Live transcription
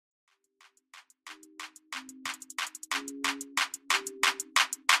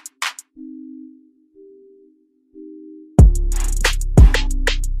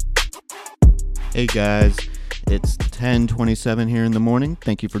Hey guys, it's 10:27 here in the morning.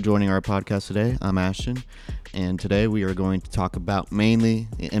 Thank you for joining our podcast today. I'm Ashton, and today we are going to talk about mainly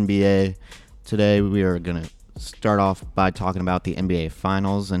the NBA. Today we are going to start off by talking about the NBA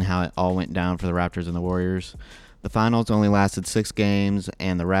Finals and how it all went down for the Raptors and the Warriors. The Finals only lasted 6 games,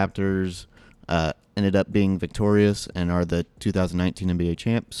 and the Raptors ended up being victorious and are the 2019 NBA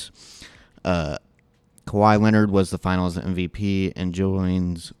champs. Kawhi Leonard was the Finals MVP and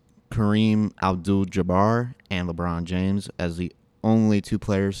joins Kareem Abdul-Jabbar and LeBron James as the only two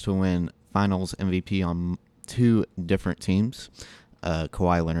players to win Finals MVP on two different teams.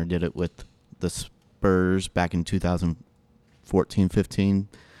 Kawhi Leonard did it with the Spurs back in 2014-15,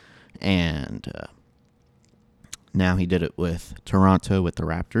 and now he did it with Toronto with the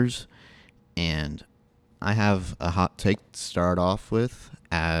Raptors. And I have a hot take to start off with,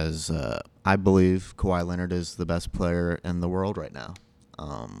 as I believe Kawhi Leonard is the best player in the world right now.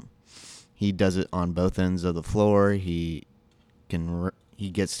 He does it on both ends of the floor. He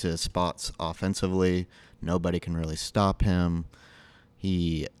gets to spots offensively. Nobody can really stop him.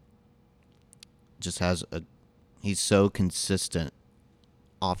 He just he's so consistent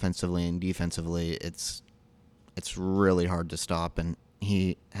offensively and defensively. It's really hard to stop, and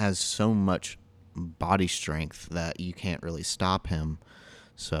he has so much body strength that you can't really stop him.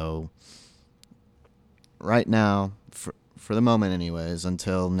 So right now, for the moment anyways,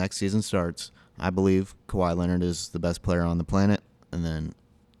 until next season starts, I believe Kawhi Leonard is the best player on the planet, and then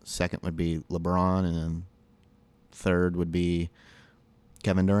second would be LeBron, and then third would be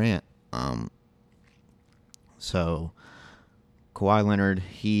Kevin Durant. So Kawhi Leonard,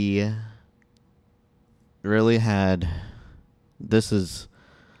 he really had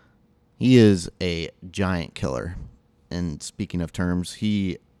he is a giant killer. And speaking of terms,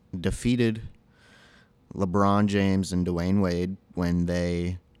 he defeated LeBron James and Dwayne Wade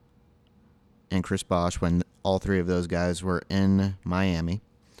and Chris Bosh when all three of those guys were in Miami.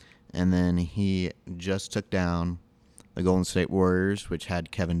 And then he just took down the Golden State Warriors, which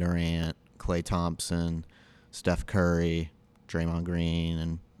had Kevin Durant, Klay Thompson, Steph Curry, Draymond Green,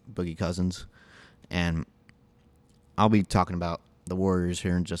 and Boogie Cousins. And I'll be talking about the Warriors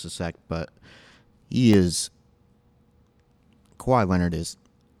here in just a sec, but Kawhi Leonard is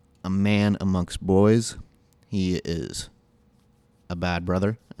a man amongst boys. He is a bad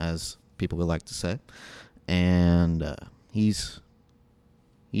brother, as people would like to say, and he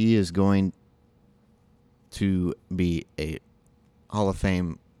is going to be a Hall of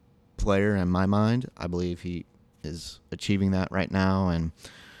Fame player in my mind. I believe he is achieving that right now, and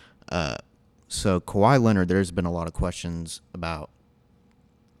so Kawhi Leonard, there's been a lot of questions about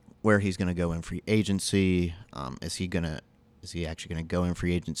where he's going to go in free agency. Is he actually going to go in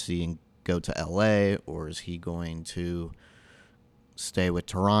free agency and go to LA, or is he going to stay with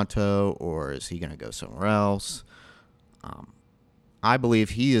Toronto, or is he going to go somewhere else? I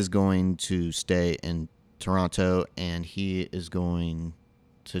believe he is going to stay in Toronto, and he is going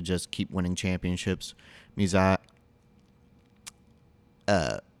to just keep winning championships. Masai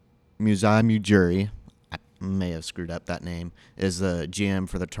Ujiri, I may have screwed up that name, is the GM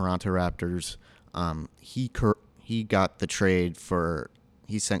for the Toronto Raptors. He got the trade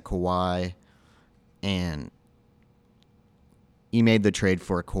he sent Kawhi, and he made the trade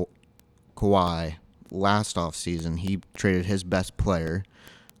for Kawhi last offseason. He traded his best player,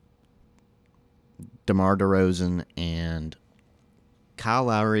 DeMar DeRozan, and Kyle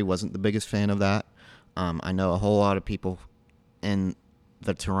Lowry wasn't the biggest fan of that. I know a whole lot of people in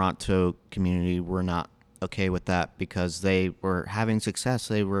the Toronto community were not okay with that because they were having success.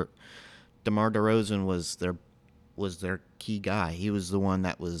 DeMar DeRozan was their key guy. He was the one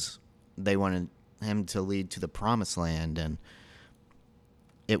they wanted him to lead to the promised land, and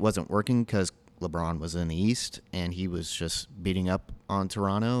it wasn't working because LeBron was in the East, and he was just beating up on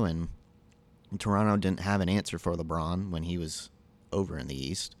Toronto, and Toronto didn't have an answer for LeBron when he was over in the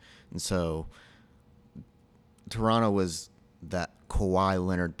East. And so Toronto was that Kawhi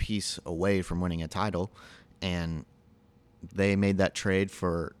Leonard piece away from winning a title, and they made that trade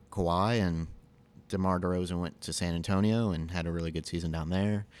for Kawhi, and DeMar DeRozan went to San Antonio and had a really good season down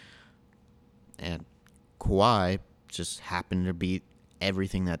there. And Kawhi just happened to be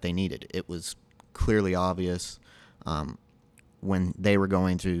everything that they needed. It was clearly obvious when they were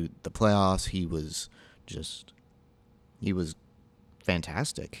going through the playoffs. He was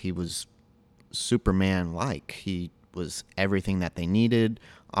fantastic. He was Superman-like. He was everything that they needed,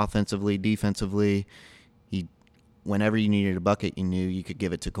 offensively, defensively. Whenever you needed a bucket, you knew you could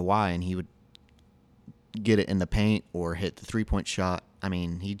give it to Kawhi, and he would get it in the paint or hit the three-point shot. I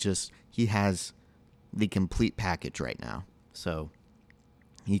mean, he has the complete package right now. So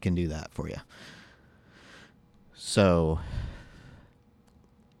he can do that for you. So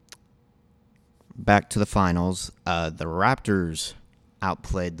back to the finals. The Raptors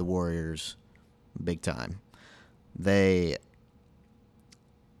outplayed the Warriors big time. They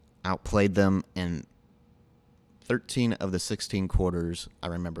outplayed them in 13 of the 16 quarters, I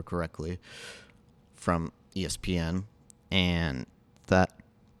remember correctly, from ESPN. And that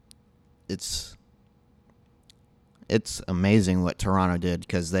it's amazing what Toronto did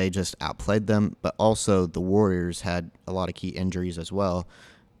because they just outplayed them, but also the Warriors had a lot of key injuries as well.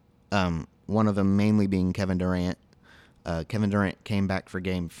 One of them mainly being Kevin Durant. Kevin Durant came back for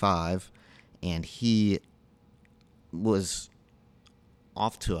Game 5, and he was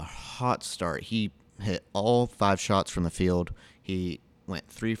off to a hot start. He hit all 5 shots from the field. He went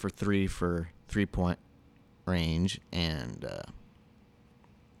 3 for 3 for 3-point range, and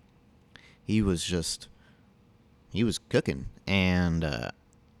he was cooking. And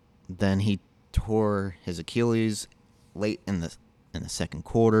then he tore his Achilles late in the second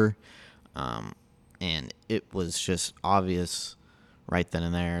quarter, and it was just obvious right then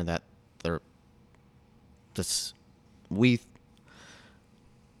and there that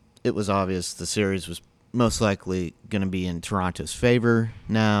it was obvious the series was most likely going to be in Toronto's favor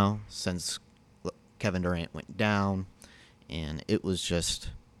now since Kevin Durant went down, and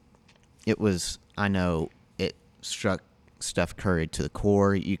I know it struck Steph Curry to the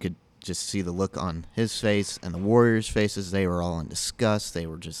core. You could just see the look on his face and the Warriors' faces. They were all in disgust. They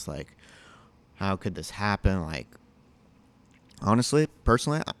were just like, how could this happen? Like, honestly,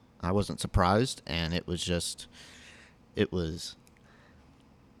 personally, I wasn't surprised, and it was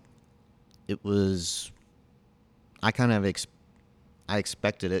I kind of I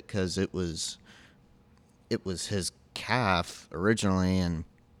expected it because it was his calf originally, and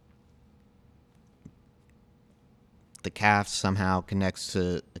the calf somehow connects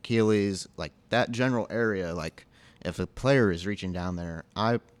to Achilles, like that general area. Like, if a player is reaching down there,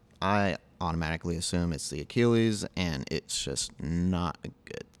 I automatically assume it's the Achilles, and it's just not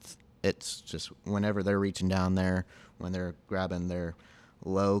good. It's just whenever they're reaching down there, when they're grabbing their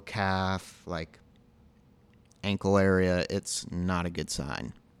low calf, like ankle area, it's not a good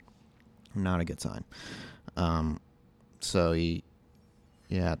sign. Not a good sign. So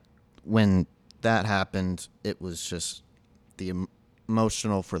when that happened, it was just the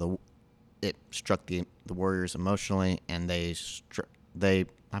emotional it struck the Warriors emotionally, and they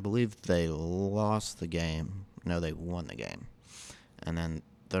I believe they lost the game. No, they won the game, and then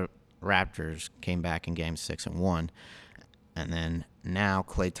the Raptors came back in Game 6 and won. And then now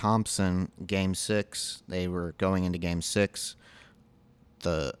Klay Thompson, Game 6, they were going into Game 6.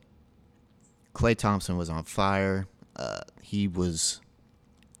 Klay Thompson was on fire. He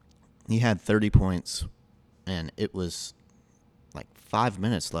had 30 points, and it was like 5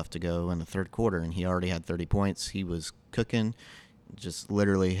 minutes left to go in the third quarter, and he already had 30 points. He was cooking. Just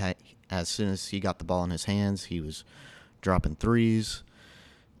literally, as soon as he got the ball in his hands, he was dropping threes.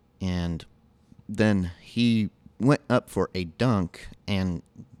 And then he went up for a dunk, and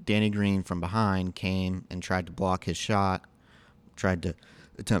Danny Green from behind came and tried to block his shot, tried to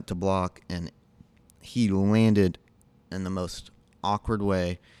attempt to block, and he landed in the most awkward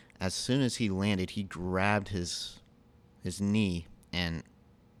way. As soon as he landed, he grabbed his knee, and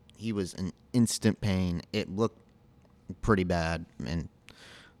he was in instant pain. It looked pretty bad, and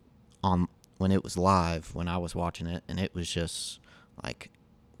when it was live, when I was watching it, and it was just like,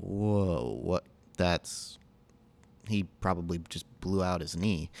 whoa, what? He probably just blew out his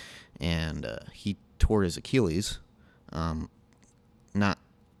knee, and he tore his Achilles. Not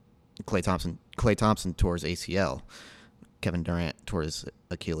Klay Thompson. Klay Thompson tore his ACL. Kevin Durant tore his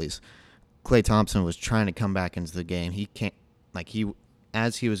Achilles. Klay Thompson was trying to come back into the game. He can't.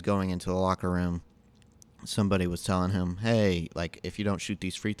 As he was going into the locker room, somebody was telling him, "Hey, if you don't shoot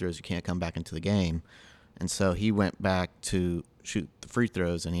these free throws, you can't come back into the game." And so he went back to shoot the free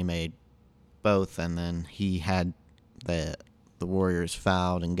throws, and he made both. And then he had the Warriors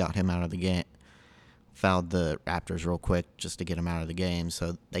fouled and got him out of the game. Fouled the Raptors real quick just to get him out of the game,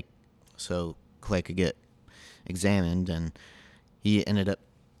 so Klay could get examined, and he ended up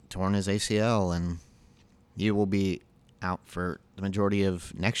torn his ACL, and he will be out for the majority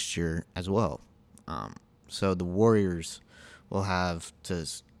of next year as well. So the Warriors won't have to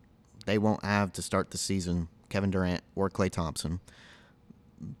start the season Kevin Durant or Klay Thompson.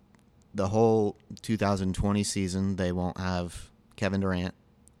 The whole 2020 season, they won't have Kevin Durant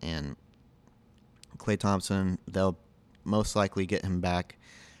and Klay Thompson. They'll most likely get him back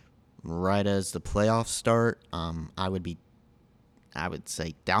right as the playoffs start. I would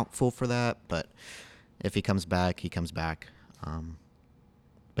say doubtful for that, but if he comes back, he comes back.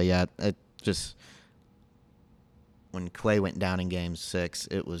 But yeah, when Clay went down in Game 6,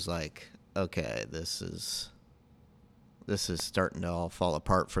 it was like, okay, this is starting to all fall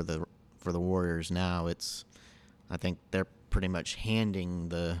apart for the Warriors now. I think they're pretty much handing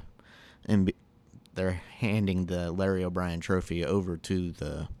the Larry O'Brien Trophy over to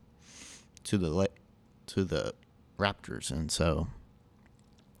the Raptors, and so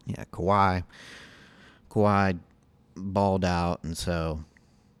yeah, Kawhi balled out, and so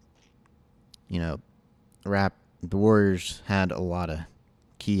the Warriors had a lot of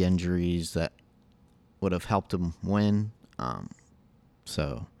key injuries that would have helped them win.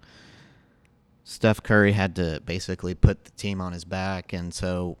 So Steph Curry had to basically put the team on his back, and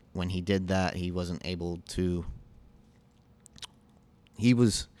so when he did that, he wasn't able to. He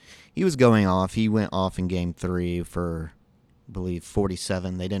was going off. He went off in Game 3 for, I believe,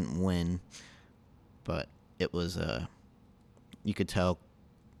 47. They didn't win, but it was you could tell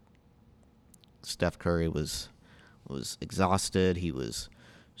Steph Curry was exhausted. He was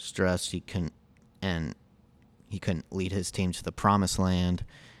stressed. He couldn't lead his team to the promised land,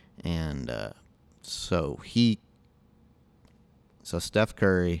 and so Steph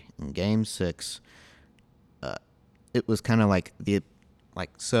Curry in Game 6, it was kind of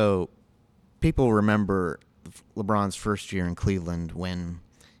so people remember LeBron's first year in Cleveland when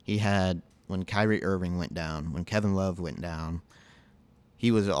Kyrie Irving went down, when Kevin Love went down.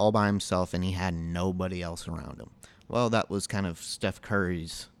 He was all by himself and he had nobody else around him. Well, that was kind of Steph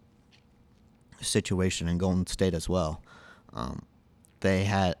Curry's situation in Golden State as well. They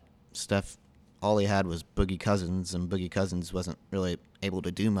had Steph. All he had was Boogie Cousins, and Boogie Cousins wasn't really able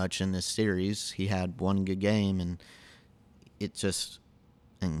to do much in this series. He had one good game, and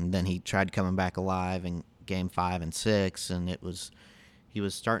and then he tried coming back alive in Game 5 and 6, and he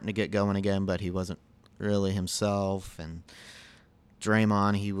was starting to get going again, but he wasn't really himself. And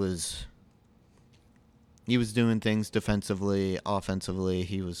Draymond, he was doing things defensively, offensively.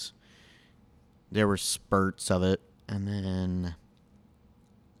 There were spurts of it, and then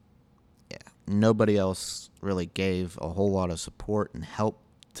nobody else really gave a whole lot of support and help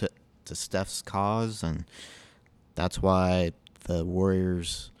to Steph's cause, and that's why the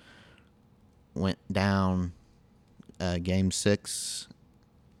Warriors went down Game 6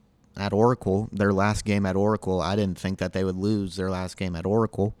 at Oracle. Their last game at Oracle, I didn't think that they would lose their last game at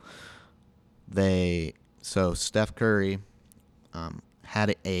Oracle. So Steph Curry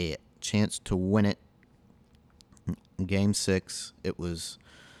had a chance to win it in Game 6.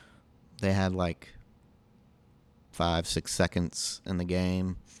 They had 5-6 seconds in the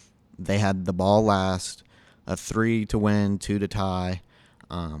game. They had the ball last, a 3 to win, 2 to tie.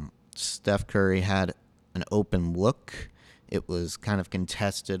 Steph Curry had an open look. It was kind of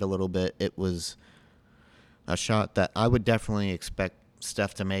contested a little bit. It was a shot that I would definitely expect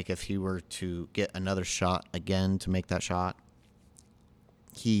Steph to make if he were to get another shot again to make that shot.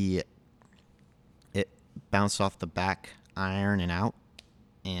 It bounced off the back iron and out,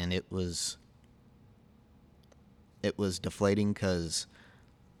 and it was deflating because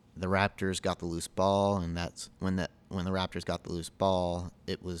the Raptors got the loose ball, and that's when the Raptors got the loose ball,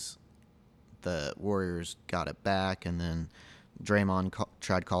 it was the Warriors got it back, and then Draymond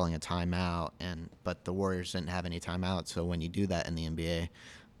tried calling a timeout, but the Warriors didn't have any timeouts. So when you do that in the NBA,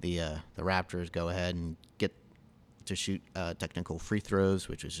 the Raptors go ahead and get to shoot technical free throws,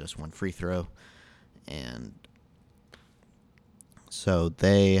 which is just one free throw, and so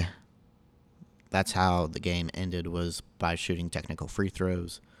that's how the game ended, was by shooting technical free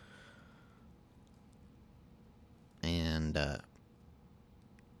throws. And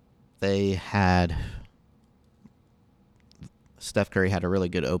Steph Curry had a really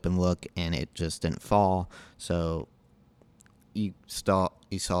good open look, and it just didn't fall. So you saw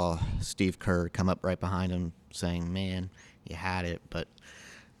Steve Kerr come up right behind him saying, "Man, you had it, but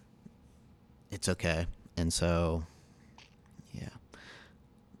it's okay." And so, yeah.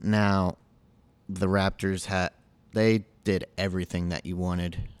 Now, the Raptors they did everything that you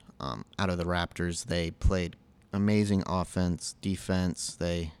wanted out of the Raptors. They played amazing offense, defense.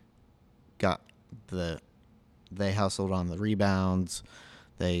 They hustled on the rebounds.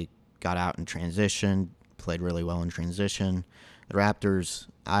 They got out in transition, played really well in transition. The Raptors,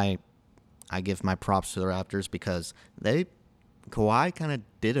 I give my props to the Raptors because Kawhi kind of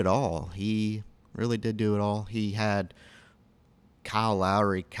did it all. He really did do it all. He had Kyle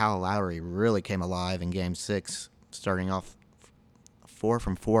Lowry. Kyle Lowry really came alive in Game 6, starting off 4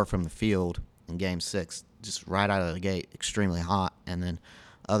 from 4 from the field in Game 6, just right out of the gate, extremely hot, and then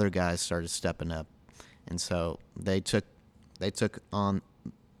other guys started stepping up. And so they just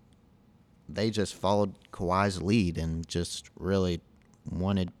followed Kawhi's lead and just really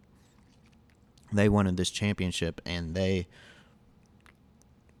wanted They wanted this championship, and they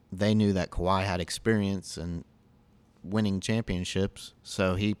knew that Kawhi had experience in winning championships,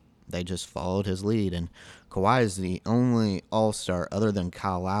 so they just followed his lead. And Kawhi is the only All-Star other than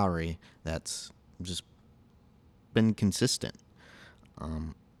Kyle Lowry that's just been consistent.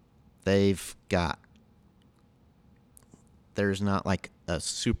 They've got there's not like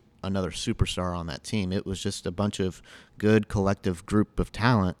another superstar on that team. It was just a bunch of good collective group of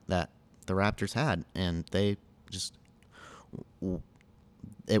talent that the Raptors had, and they just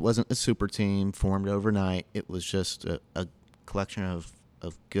it wasn't a super team formed overnight. It was just a collection of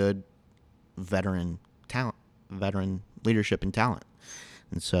good veteran talent, veteran leadership and talent.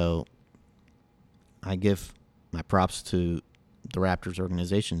 And so I give my props to the Raptors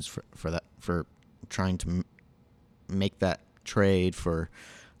organizations for that, for trying to make that trade for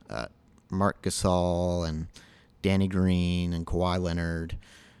Marc Gasol and Danny Green and Kawhi Leonard,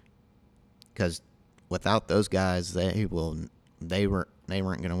 because without those guys, they weren't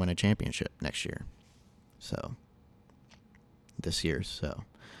going to win a championship next year. So this year, so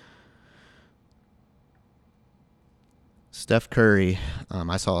Steph Curry,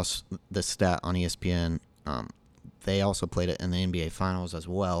 I saw this stat on ESPN. They also played it in the NBA Finals as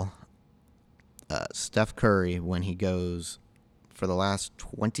well. Steph Curry, when he goes for the last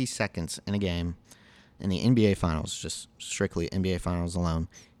 20 seconds in a game in the NBA Finals, just strictly NBA Finals alone,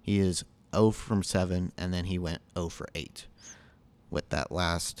 he is 0 from 7, and then he went 0 for 8 with that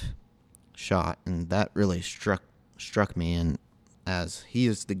last shot, and that really struck me. And as he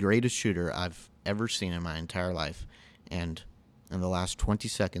is the greatest shooter I've ever seen in my entire life, and in the last 20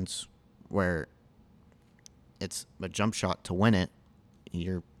 seconds, where it's a jump shot to win it,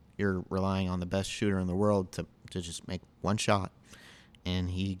 you're relying on the best shooter in the world to just make one shot, and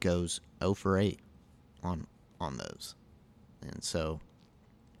he goes 0 for 8 on those. And so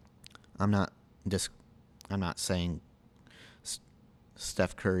I'm not saying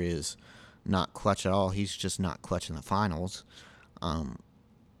Steph Curry is not clutch at all. He's just not clutch in the finals.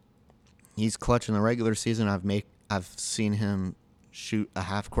 He's clutch in the regular season. I've seen him shoot a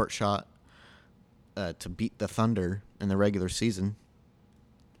half court shot to beat the Thunder in the regular season,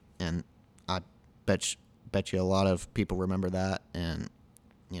 and I bet you a lot of people remember that. And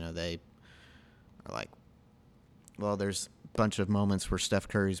they are like, well, there's a bunch of moments where Steph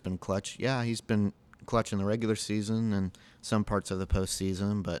Curry's been clutch. Yeah, he's been clutch in the regular season and some parts of the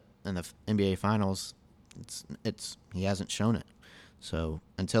postseason, but in the NBA Finals, he hasn't shown it. So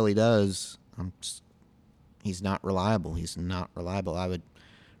until he does, he's not reliable. He's not reliable. I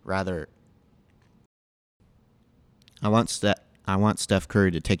want Steph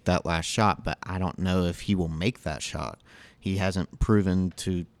Curry to take that last shot, but I don't know if he will make that shot. He hasn't proven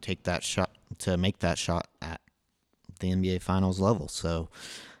to make that shot at the NBA Finals level. So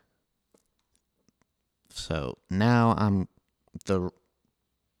now I'm the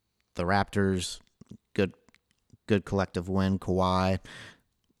Raptors, good collective win. Kawhi,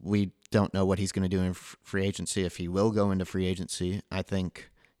 we don't know what he's going to do in free agency, if he will go into free agency. I think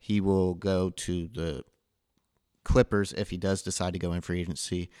he will go to the Clippers if he does decide to go in free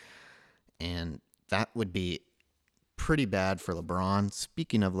agency, and that would be pretty bad for LeBron.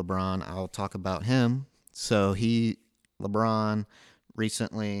 Speaking of LeBron, I'll talk about him. So LeBron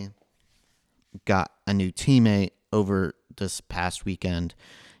recently got a new teammate over this past weekend,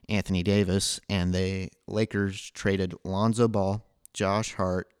 Anthony Davis, and the Lakers traded Lonzo Ball, Josh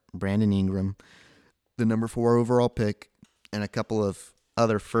Hart, Brandon Ingram, the number 4 overall pick, and a couple of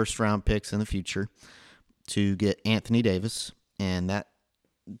other first-round picks in the future to get Anthony Davis, and that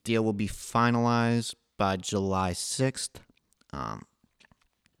deal will be finalized by July 6th.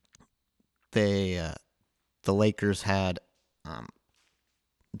 The Lakers had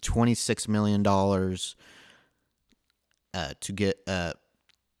 $26 million to get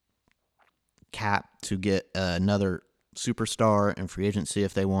cap to get another superstar in free agency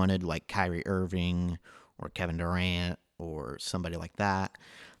if they wanted, like Kyrie Irving or Kevin Durant or somebody like that.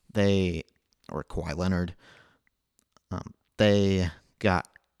 Or Kawhi Leonard. They got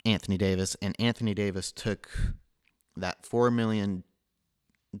Anthony Davis, and Anthony Davis took that $4 million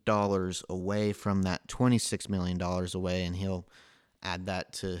away from that $26 million away, and he'll add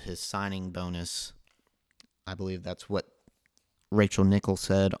that to his signing bonus. I believe that's what Rachel Nichols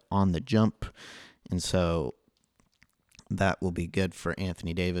said on The Jump, and so that will be good for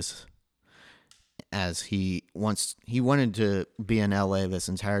Anthony Davis, as he wanted to be in LA this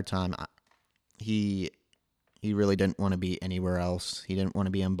entire time. He really didn't want to be anywhere else. He didn't want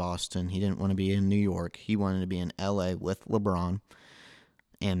to be in Boston. He didn't want to be in New York. He wanted to be in LA with LeBron.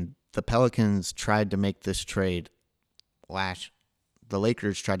 And the Pelicans tried to make this trade the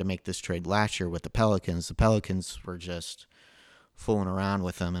Lakers tried to make this trade last year with the Pelicans. The Pelicans were just fooling around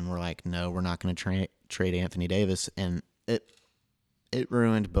with them and were like, no, we're not going to trade Anthony Davis. And it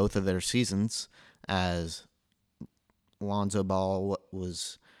ruined both of their seasons, as Lonzo Ball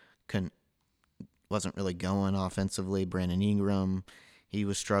wasn't really going offensively. Brandon Ingram, he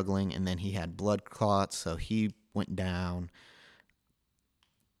was struggling, and then he had blood clots, so he went down.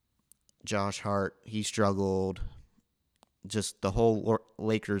 Josh Hart, he struggled. Just the whole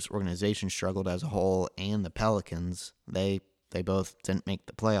Lakers organization struggled as a whole, and the Pelicans, they both didn't make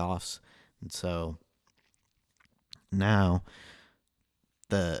the playoffs. And so now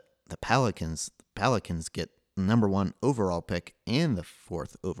the Pelicans get the number 1 overall pick and the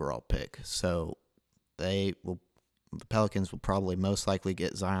 4th overall pick. So the Pelicans will probably most likely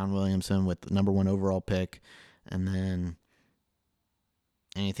get Zion Williamson with the number 1 overall pick, and then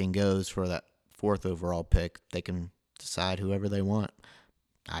anything goes for that 4th overall pick. They can decide whoever they want.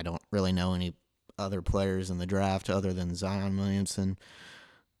 I don't really know any other players in the draft other than Zion Williamson,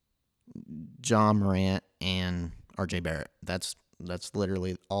 John Morant, and R.J. Barrett. That's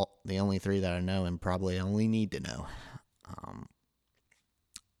literally the only 3 that I know and probably only need to know.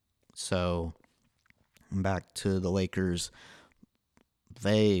 So back to the Lakers.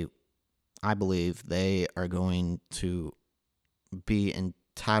 I believe they are going to be in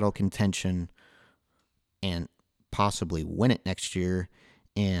title contention and possibly win it next year.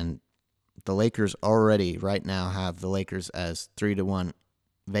 And the Lakers already right now have the Lakers as 3-1.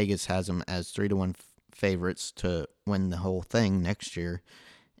 Vegas has them as 3-1 favorites to win the whole thing next year.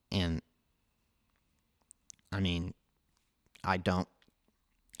 And I mean, I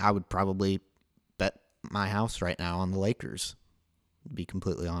would probably bet my house right now on the Lakers, to be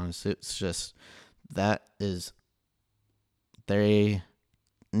completely honest. It's just they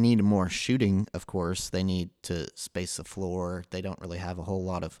need more shooting, of course. They need to space the floor. They don't really have a whole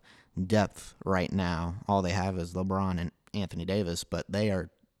lot of depth right now. All they have is LeBron and Anthony Davis, but they are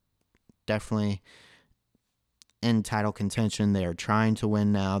definitely in title contention. They are trying to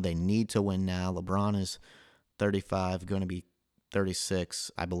win now. They need to win now. LeBron is 35, going to be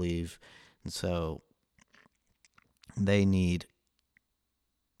 36, I believe. And so they need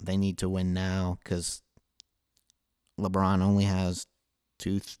to win now, because LeBron only has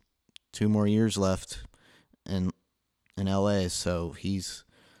two more years left in LA, so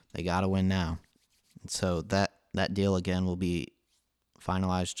they got to win now. And so that deal again will be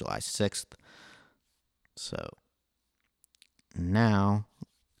finalized July 6th. So now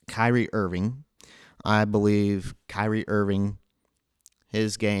Kyrie Irving, I believe Kyrie Irving,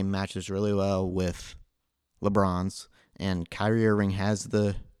 his game matches really well with LeBron's, and Kyrie Irving has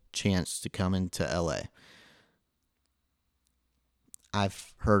the chance to come into LA.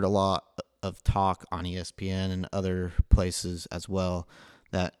 I've heard a lot of talk on ESPN and other places as well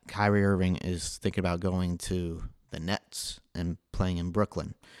that Kyrie Irving is thinking about going to the Nets and playing in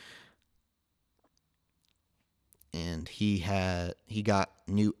Brooklyn. And he got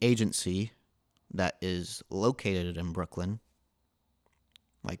new agency that is located in Brooklyn,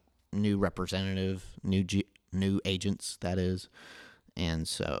 like new representative, new agents, that is. And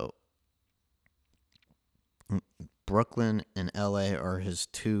so Brooklyn and LA are his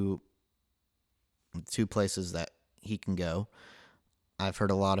two places that he can go. I've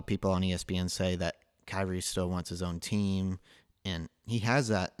heard a lot of people on ESPN say that Kyrie still wants his own team, and he has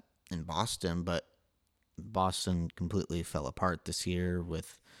that in Boston, but Boston completely fell apart this year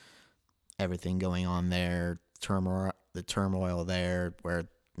with everything going on there, the turmoil there, where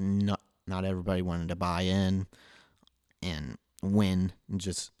not everybody wanted to buy in and win.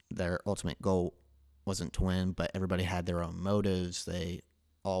 Just their ultimate goal wasn't to win, but everybody had their own motives. They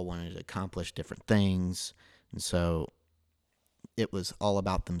all wanted to accomplish different things, and so it was all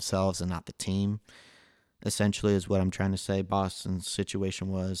about themselves and not the team, essentially, is what I'm trying to say Boston's situation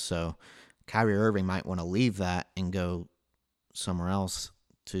was. So Kyrie Irving might want to leave that and go somewhere else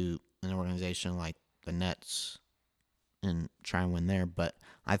to an organization like the Nets and try and win there. But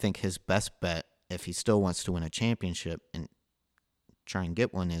I think his best bet, if he still wants to win a championship and try and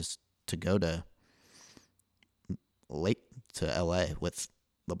get one, is to go to LA with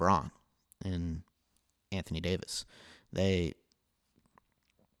LeBron and Anthony Davis. They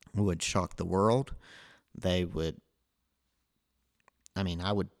would shock the world. I would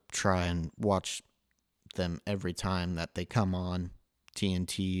try and watch them every time that they come on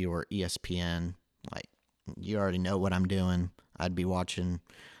TNT or ESPN. Like, you already know what I'm doing. I'd be watching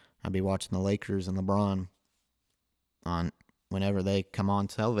the Lakers and LeBron on whenever they come on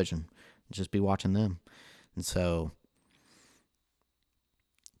television. Just be watching them. And so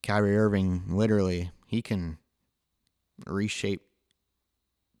Kyrie Irving, literally, he can reshape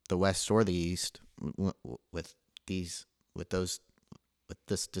the West or the East with these with those with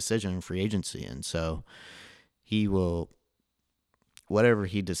this decision in free agency, and so he will whatever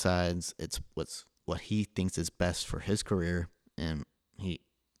he decides. It's what he thinks is best for his career and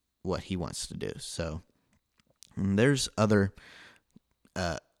what he wants to do. So there's other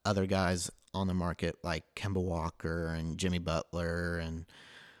guys on the market like Kemba Walker and Jimmy Butler, and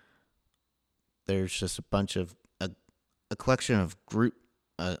there's just a collection of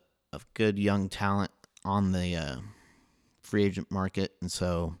of good young talent on the free agent market, and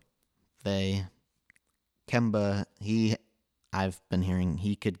so Kemba, I've been hearing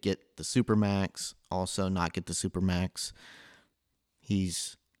he could get the Supermax, also not get the Supermax. He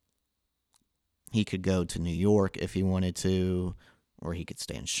could go to New York if he wanted to, or he could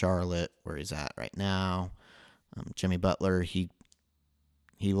stay in Charlotte where he's at right now. Jimmy Butler, he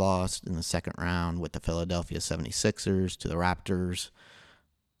lost in the second round with the Philadelphia 76ers to the Raptors,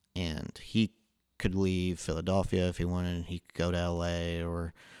 and he could leave Philadelphia if he wanted. He could go to LA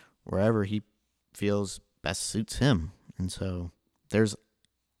or wherever he feels best suits him. And so there's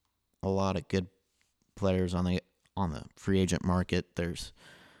a lot of good players on the free agent market. There's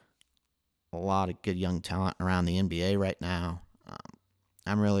a lot of good young talent around the NBA right now.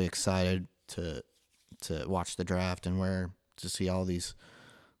 I'm really excited to watch the draft and to see all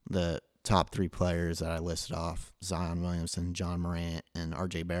the top three players that I listed off: Zion Williamson, John Morant, and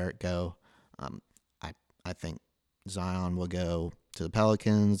RJ Barrett go. I think Zion will go to the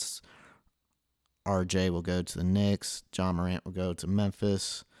Pelicans. RJ will go to the Knicks. John Morant will go to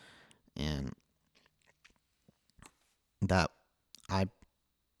Memphis, and that I'm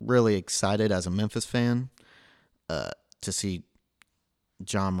really excited as a Memphis fan to see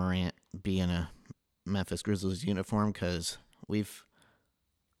John Morant be in a Memphis Grizzlies uniform, because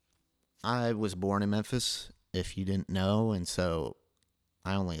I was born in Memphis, if you didn't know, and so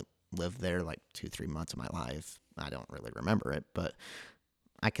I only lived there like 2-3 months of my life. I don't really remember it, but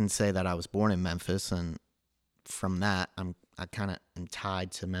I can say that I was born in Memphis, and from that, I kind of am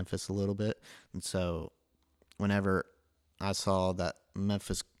tied to Memphis a little bit, and so whenever I saw that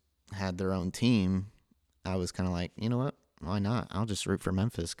Memphis had their own team, I was kind of like, you know what? Why not? I'll just root for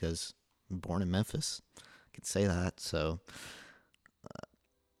Memphis because I'm born in Memphis. I could say that. So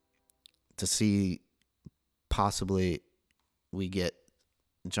to see possibly we get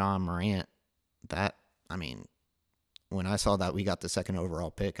John Morant, when I saw that we got the second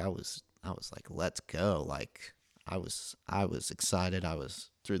overall pick, I was like, let's go. Like I was excited. I was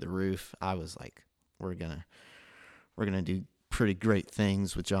through the roof. I was like, we're gonna do pretty great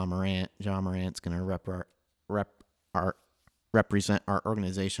things with John Morant. John Morant's gonna represent our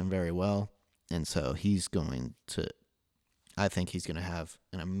organization very well, and so I think he's going to have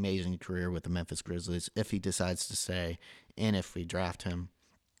an amazing career with the Memphis Grizzlies if he decides to stay, and if we draft him.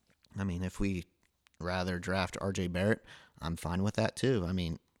 If we rather draft RJ Barrett, I'm fine with that too.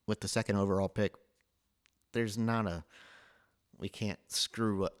 With the second overall pick, we can't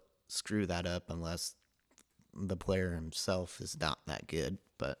screw that up unless the player himself is not that good.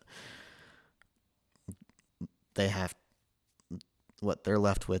 But what they're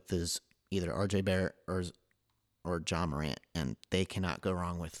left with is either RJ Barrett or John Morant, and they cannot go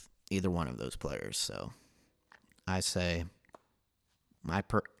wrong with either one of those players. So I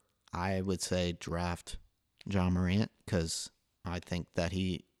would say draft John Morant, because I think that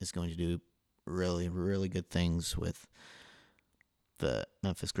he is going to do really, really good things with the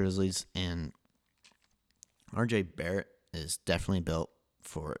Memphis Grizzlies, and RJ Barrett is definitely built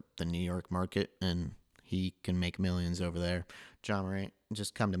for the New York market, and he can make millions over there. John Morant,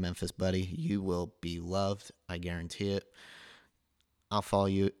 just come to Memphis, buddy. You will be loved. I guarantee it. I'll follow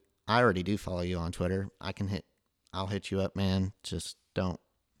you. I already do follow you on Twitter. I'll hit you up, man.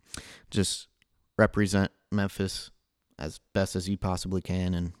 Just represent Memphis as best as you possibly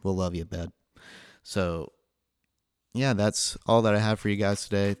can, and we'll love you, bud. So, yeah, that's all that I have for you guys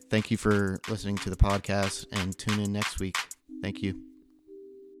today. Thank you for listening to the podcast, and tune in next week. Thank you.